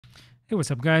Hey, what's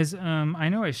up, guys? I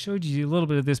know I showed you a little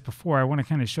bit of this before. I want to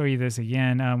kind of show you this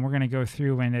again. We're going to go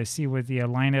through and see what the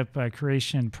lineup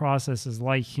creation process is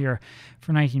like here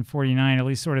for 1949, at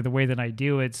least sort of the way that I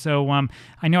do it. So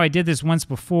I know I did this once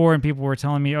before, and people were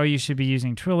telling me, oh, you should be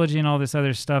using Trilogy and all this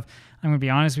other stuff. I'm going to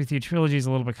be honest with you, Trilogy is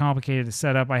a little bit complicated to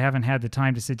set up. I haven't had the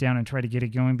time to sit down and try to get it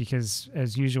going because,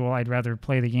 as usual, I'd rather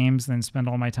play the games than spend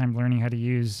all my time learning how to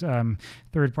use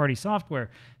third-party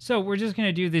software. So we're just going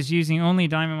to do this using only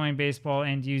Diamond Mine Baseball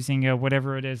and using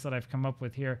whatever it is that I've come up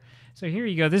with here. So here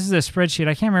you go. This is a spreadsheet.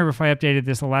 I can't remember if I updated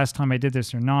this the last time I did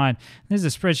this or not. This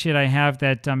is a spreadsheet I have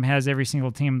that has every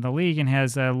single team in the league and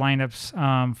has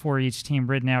lineups for each team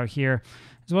written out here,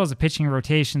 as well as the pitching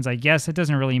rotations. I guess it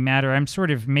doesn't really matter. I'm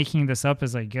sort of making this up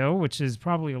as I go, which is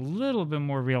probably a little bit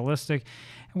more realistic.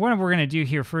 And what we're going to do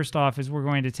here, first off, is we're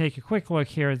going to take a quick look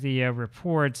here at the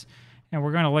reports, and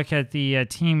we're going to look at the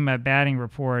team batting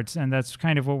reports, and that's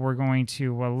kind of what we're going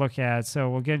to look at. So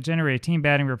we'll generate a team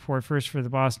batting report first for the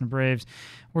Boston Braves.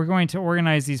 We're going to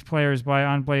organize these players by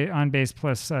on base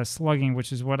plus slugging,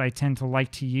 which is what I tend to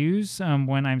like to use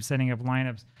when I'm setting up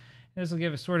lineups. This will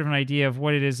give us sort of an idea of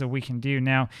what it is that we can do.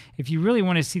 Now, if you really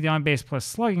want to see the on-base plus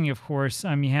slugging, of course,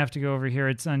 you have to go over here.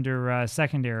 It's under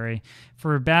secondary.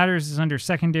 For batters, it's under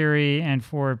secondary, and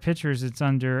for pitchers, it's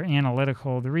under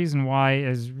analytical. The reason why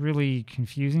is really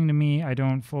confusing to me. I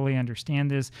don't fully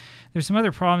understand this. There's some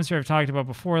other problems here I've talked about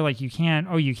before, like you can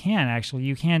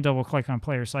double-click on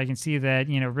players. So I can see that,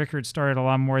 Rickard started a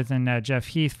lot more than Jeff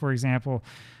Heath, for example.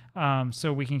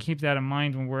 So we can keep that in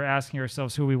mind when we're asking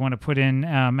ourselves who we want to put in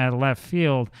at left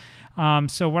field.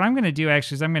 So what I'm going to do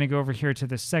actually is I'm going to go over here to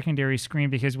the secondary screen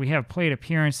because we have plate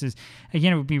appearances.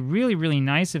 Again, it would be really, really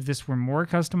nice if this were more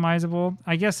customizable.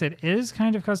 I guess it is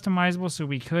kind of customizable, so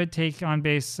we could take on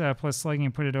base plus slugging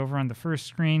and put it over on the first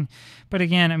screen. But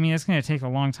again, it's going to take a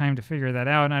long time to figure that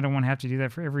out, and I don't want to have to do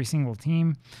that for every single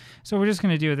team. So we're just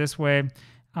going to do it this way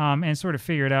and sort of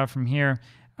figure it out from here.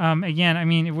 Again,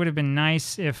 it would have been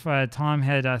nice if Tom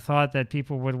had thought that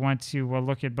people would want to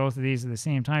look at both of these at the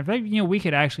same time. But, we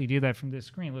could actually do that from this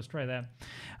screen. Let's try that.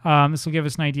 This will give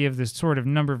us an idea of the sort of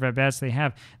number of at-bats they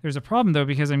have. There's a problem, though,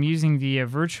 because I'm using the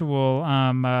virtual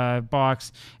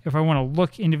box. If I want to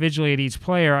look individually at each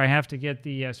player, I have to get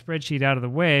the spreadsheet out of the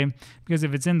way, because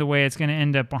if it's in the way, it's going to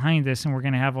end up behind this, and we're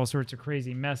going to have all sorts of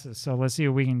crazy messes. So let's see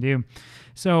what we can do.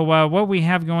 So what we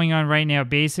have going on right now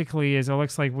basically is it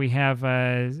looks like we have,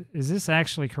 is this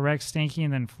actually correct, Stanky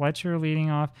and then Fletcher leading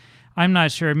off? I'm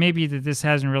not sure. Maybe that this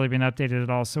hasn't really been updated at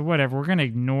all. So whatever. We're going to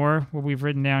ignore what we've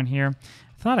written down here.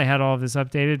 I thought I had all of this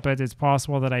updated, but it's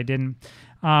possible that I didn't.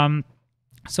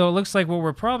 So it looks like what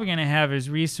we're probably going to have is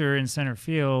Reeser in center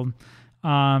field,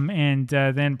 and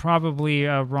then probably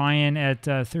Ryan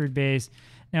at third base.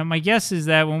 Now, my guess is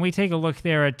that when we take a look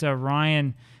there at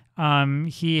Ryan,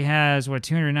 he has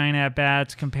 209 at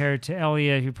bats compared to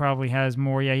Elliott, who probably has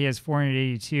more. Yeah, he has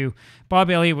 482. Bob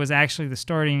Elliott was actually the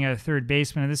starting third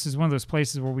baseman, and this is one of those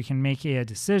places where we can make a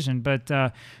decision. But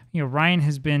Ryan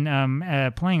has been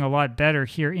playing a lot better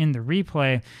here in the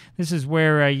replay. This is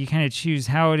where you kind of choose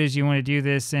how it is you want to do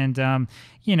this, and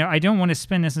I don't want to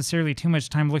spend necessarily too much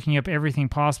time looking up everything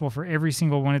possible for every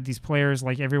single one of these players,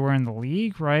 like everywhere in the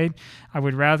league, right? I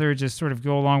would rather just sort of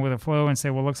go along with the flow and say,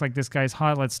 well, looks like this guy's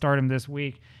hot. Let's start him this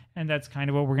week. And that's kind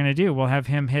of what we're going to do. We'll have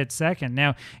him hit second.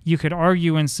 Now, you could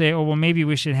argue and say, oh, well, maybe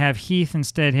we should have Heath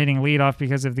instead hitting leadoff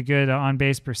because of the good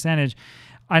on-base percentage.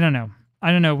 I don't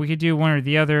know. We could do one or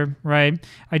the other, right?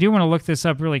 I do want to look this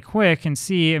up really quick and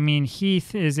see.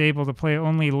 Heath is able to play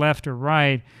only left or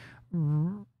right.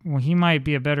 Well, he might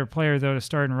be a better player, though, to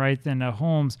start in right than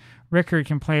Holmes. Rickard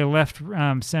can play left,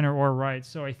 center, or right.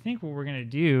 So I think what we're going to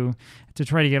do to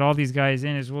try to get all these guys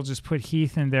in is we'll just put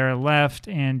Heath in there left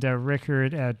and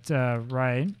Rickard at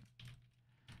right.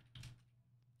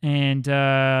 And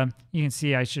you can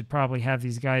see I should probably have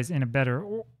these guys in a better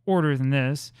order than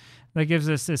this. That gives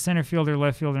us a center fielder,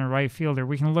 left fielder, and right fielder.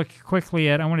 We can look quickly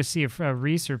at, I want to see if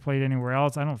Reeser played anywhere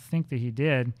else. I don't think that he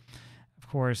did. Of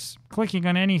course, clicking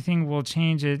on anything will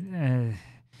change it.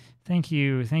 Thank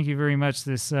you very much.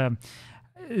 This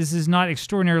is not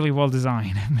extraordinarily well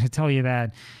designed. I'm going to tell you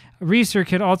that. Reeser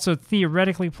could also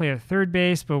theoretically play at third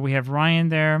base, but we have Ryan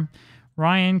there.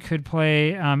 Ryan could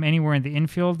play anywhere in the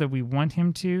infield that we want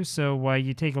him to. So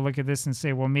you take a look at this and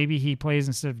say, well, maybe he plays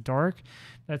instead of dark.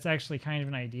 That's actually kind of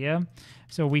an idea.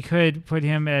 So we could put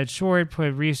him at short,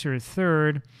 put Reeser at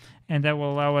third, and that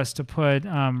will allow us to put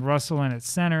Russell in at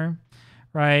center.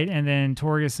 Right, and then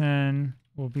Torgerson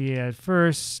will be at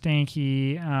first,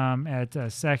 Stanky at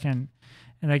second,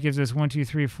 and that gives us 1, 2,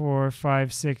 3, 4,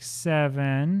 5, 6,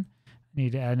 7. I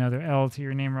need to add another L to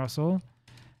your name, Russell.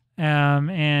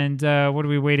 And what are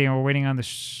we waiting on? We're waiting on the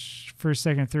first,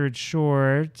 second, third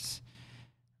short.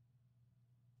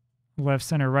 Left,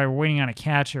 center, right. We're waiting on a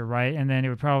catcher, right? And then it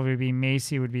would probably be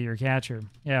Macy would be your catcher.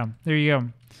 Yeah, there you go.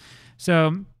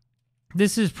 So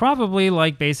this is probably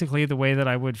like basically the way that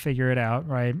I would figure it out,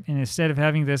 right? And instead of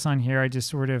having this on here, I just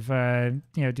sort of,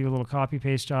 do a little copy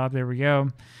paste job. There we go.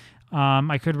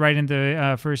 I could write in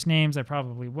the first names. I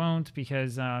probably won't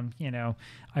because, I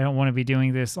don't want to be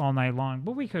doing this all night long,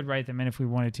 but we could write them in if we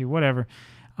wanted to, whatever.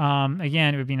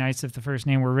 Again, it would be nice if the first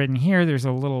name were written here. There's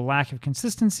a little lack of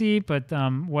consistency, but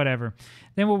whatever.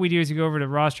 Then what we do is we go over to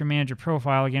roster manager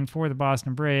profile again for the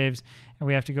Boston Braves, and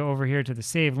we have to go over here to the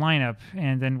save lineup,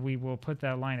 and then we will put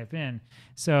that lineup in.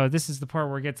 So this is the part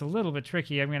where it gets a little bit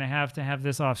tricky. I'm going to have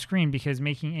this off screen because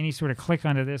making any sort of click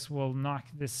onto this will knock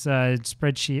this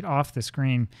spreadsheet off the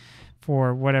screen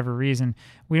for whatever reason.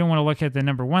 We don't want to look at the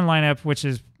number 1 lineup, which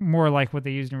is more like what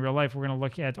they used in real life. We're going to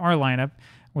look at our lineup,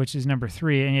 which is number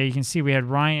 3. And yeah, you can see we had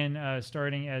Ryan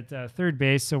starting at third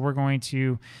base. So we're going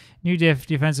to new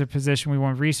defensive position. We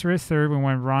want Reeser at third. We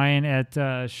want Ryan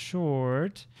at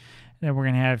short. Then we're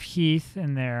going to have Heath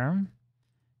in there.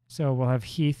 So we'll have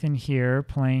Heath in here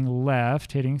playing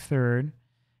left, hitting third.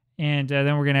 And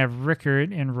then we're going to have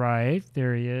Rickard in right.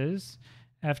 There he is.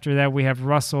 After that, we have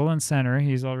Russell in center.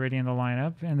 He's already in the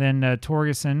lineup. And then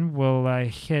Torgerson will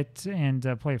hit and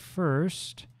play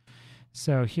first.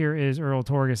 So here is Earl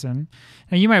Torgerson.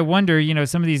 Now, you might wonder,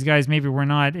 some of these guys maybe were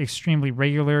not extremely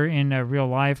regular in real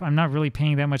life. I'm not really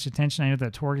paying that much attention. I know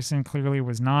that Torgerson clearly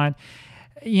was not.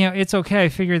 It's okay. I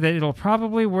figure that it'll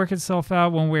probably work itself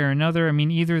out one way or another. I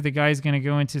mean, either the guy's going to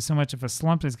go into so much of a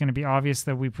slump, it's going to be obvious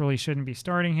that we really shouldn't be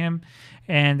starting him.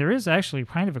 And there is actually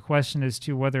kind of a question as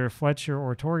to whether Fletcher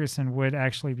or Torgerson would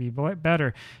actually be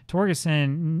better.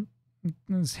 Torgerson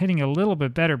is hitting a little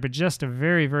bit better, but just a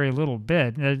very, very little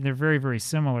bit. They're very, very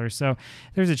similar. So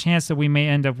there's a chance that we may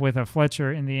end up with a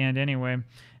Fletcher in the end anyway. And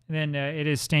then it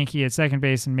is Stanky at second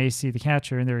base and Macy the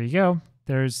catcher. And there you go.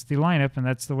 There's the lineup, and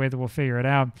that's the way that we'll figure it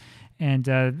out. And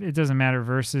it doesn't matter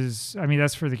versus,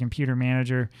 that's for the computer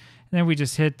manager. And then we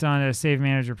just hit on a save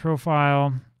manager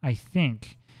profile, I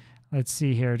think. Let's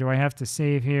see here. Do I have to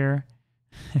save here?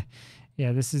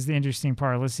 Yeah, this is the interesting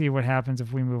part. Let's see what happens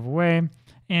if we move away.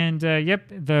 And yep,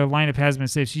 the lineup has been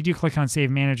saved. So you do click on save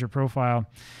manager profile.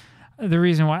 The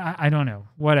reason why, I don't know.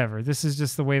 Whatever. This is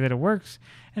just the way that it works.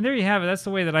 And there you have it. That's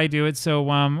the way that I do it. So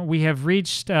we have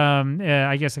reached,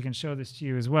 I guess I can show this to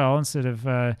you as well instead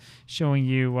of showing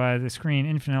you the screen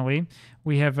infinitely.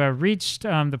 We have reached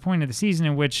the point of the season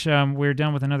in which we're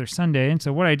done with another Sunday. And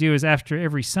so what I do is after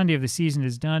every Sunday of the season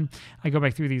is done, I go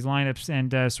back through these lineups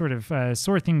and sort of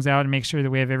sort things out and make sure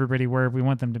that we have everybody where we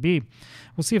want them to be.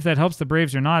 We'll see if that helps the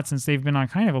Braves or not, since they've been on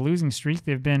kind of a losing streak.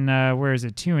 They've been,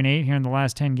 2-8 here in the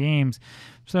last 10 games.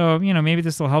 So, maybe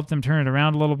this will help them turn it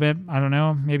around a little bit. I don't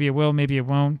know. Maybe it will, maybe it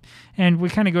won't. And we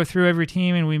kind of go through every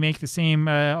team and we make the same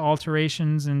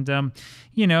alterations. And,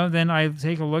 then I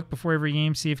take a look before every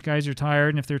game, see if guys are tired.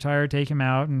 And if they're tired, take them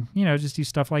out. And, just do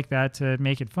stuff like that to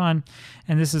make it fun.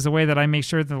 And this is the way that I make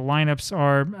sure that the lineups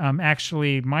are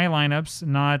actually my lineups,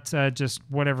 not just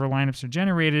whatever lineups are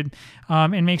generated.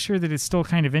 And make sure that it's still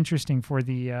kind of interesting for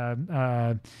the,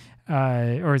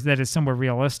 or that it's somewhat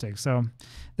realistic. So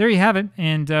there you have it.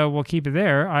 And we'll keep it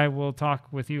there. I will talk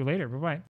with you later. Bye-bye.